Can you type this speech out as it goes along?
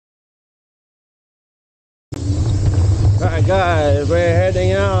guys, we're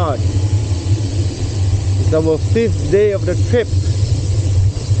heading out. It's our 5th day of the trip.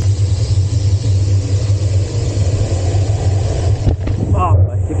 Wow,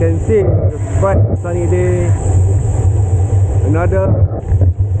 as you can see, it's a bright sunny day. Another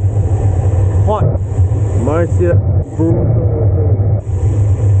hot, merciless, brutal day.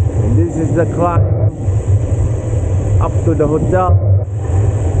 And this is the climb up to the hotel.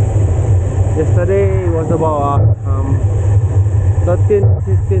 Yesterday it was about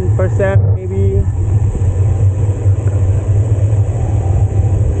 13-15% maybe.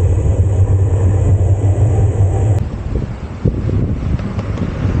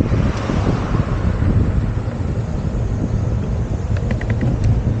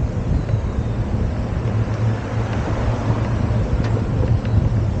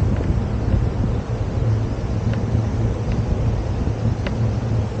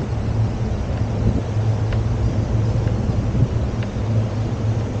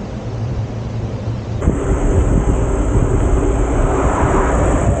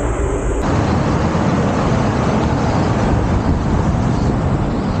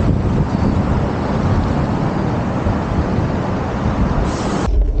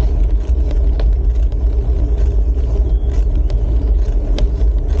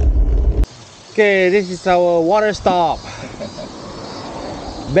 Okay, this is our water stop.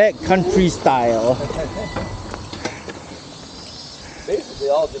 Backcountry style. Basically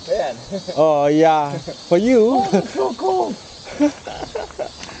all Japan. Oh yeah, for you. Oh, it's so cold.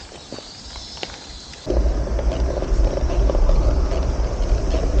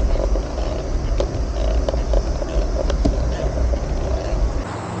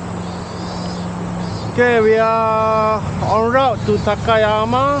 Okay, we are en route to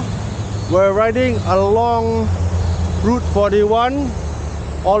Takayama. We're riding along Route 41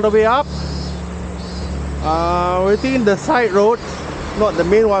 all the way up. We're taking the side road, not the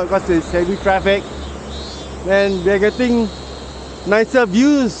main one because there's heavy traffic. And we're getting nicer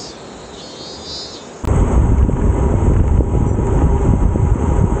views.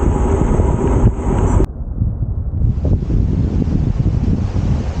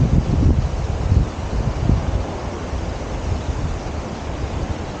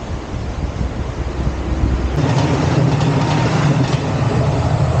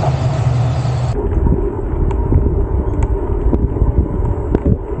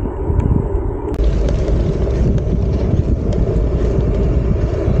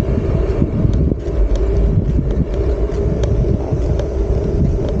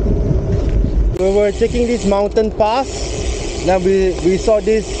 We were taking this mountain pass. Now we saw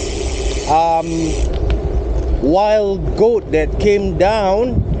this wild goat that came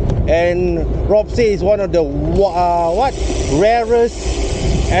down, and Rob says it's one of the rarest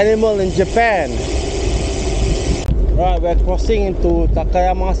animal in Japan. Right, we're crossing into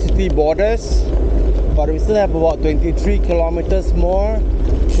Takayama city borders, but we still have about 23 kilometers more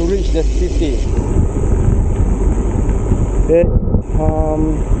to reach the city.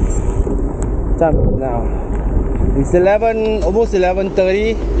 Now it's almost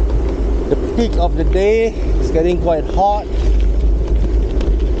 11:30. The peak of the day. It's getting quite hot.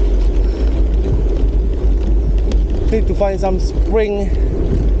 Need to find some spring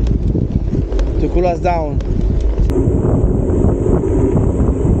to cool us down.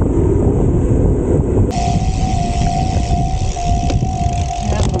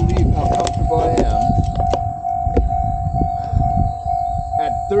 Can't believe how comfortable I am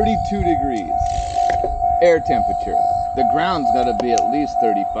at 32 degrees. Air temperature. The ground's got to be at least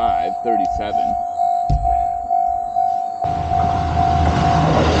 35, 37.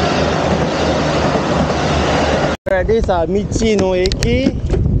 This is Michi no Eki.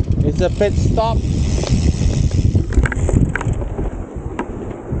 It's a pit stop.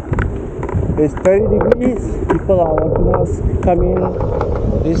 It's 30 degrees. People are watching us come in.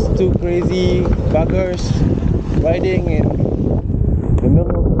 These two crazy buggers riding in the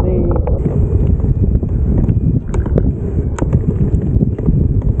middle of the day.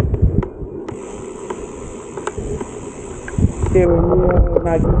 Okay, we're near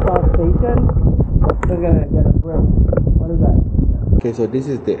Nagisa station. We're gonna get a break. What is that? Okay, so this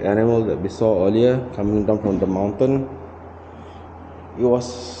is the animal that we saw earlier coming down from the mountain. It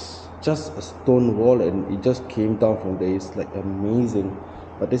was just a stone wall and it just came down from there. It's like amazing.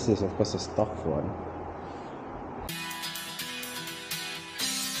 But this is of course a stuffed one.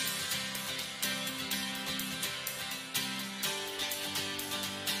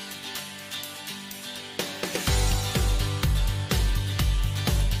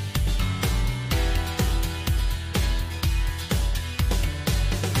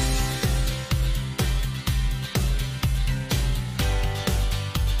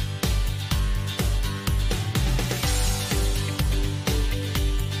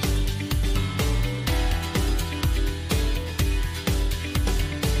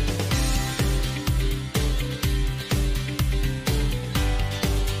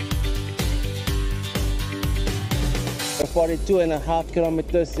 42.5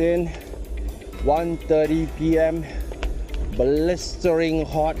 kilometers in, 1:30 p.m. blistering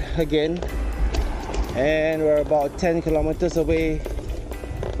hot again, and we're about 10 kilometers away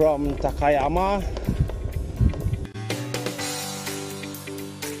from Takayama.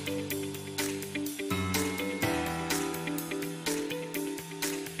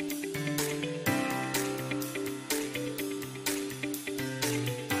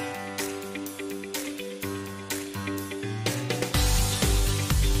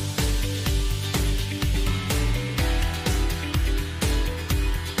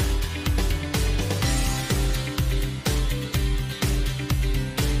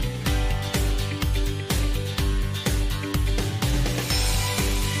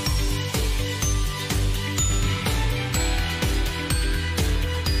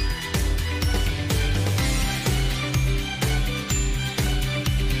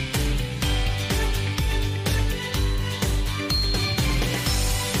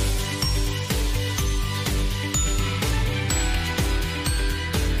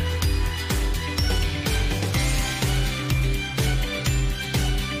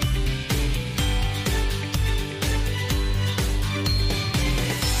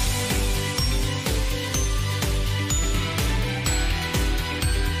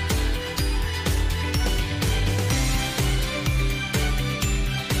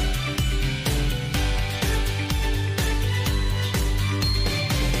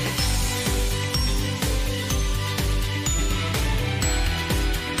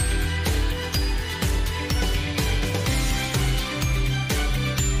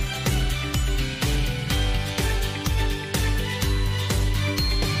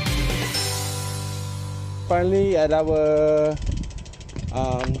 Finally at our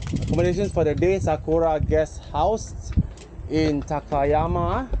accommodations for the day, Sakura Guest House in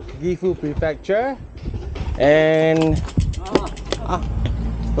Takayama, Gifu Prefecture. And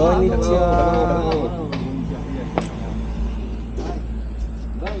konnichiwa.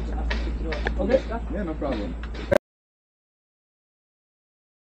 Okay, yeah, no problem.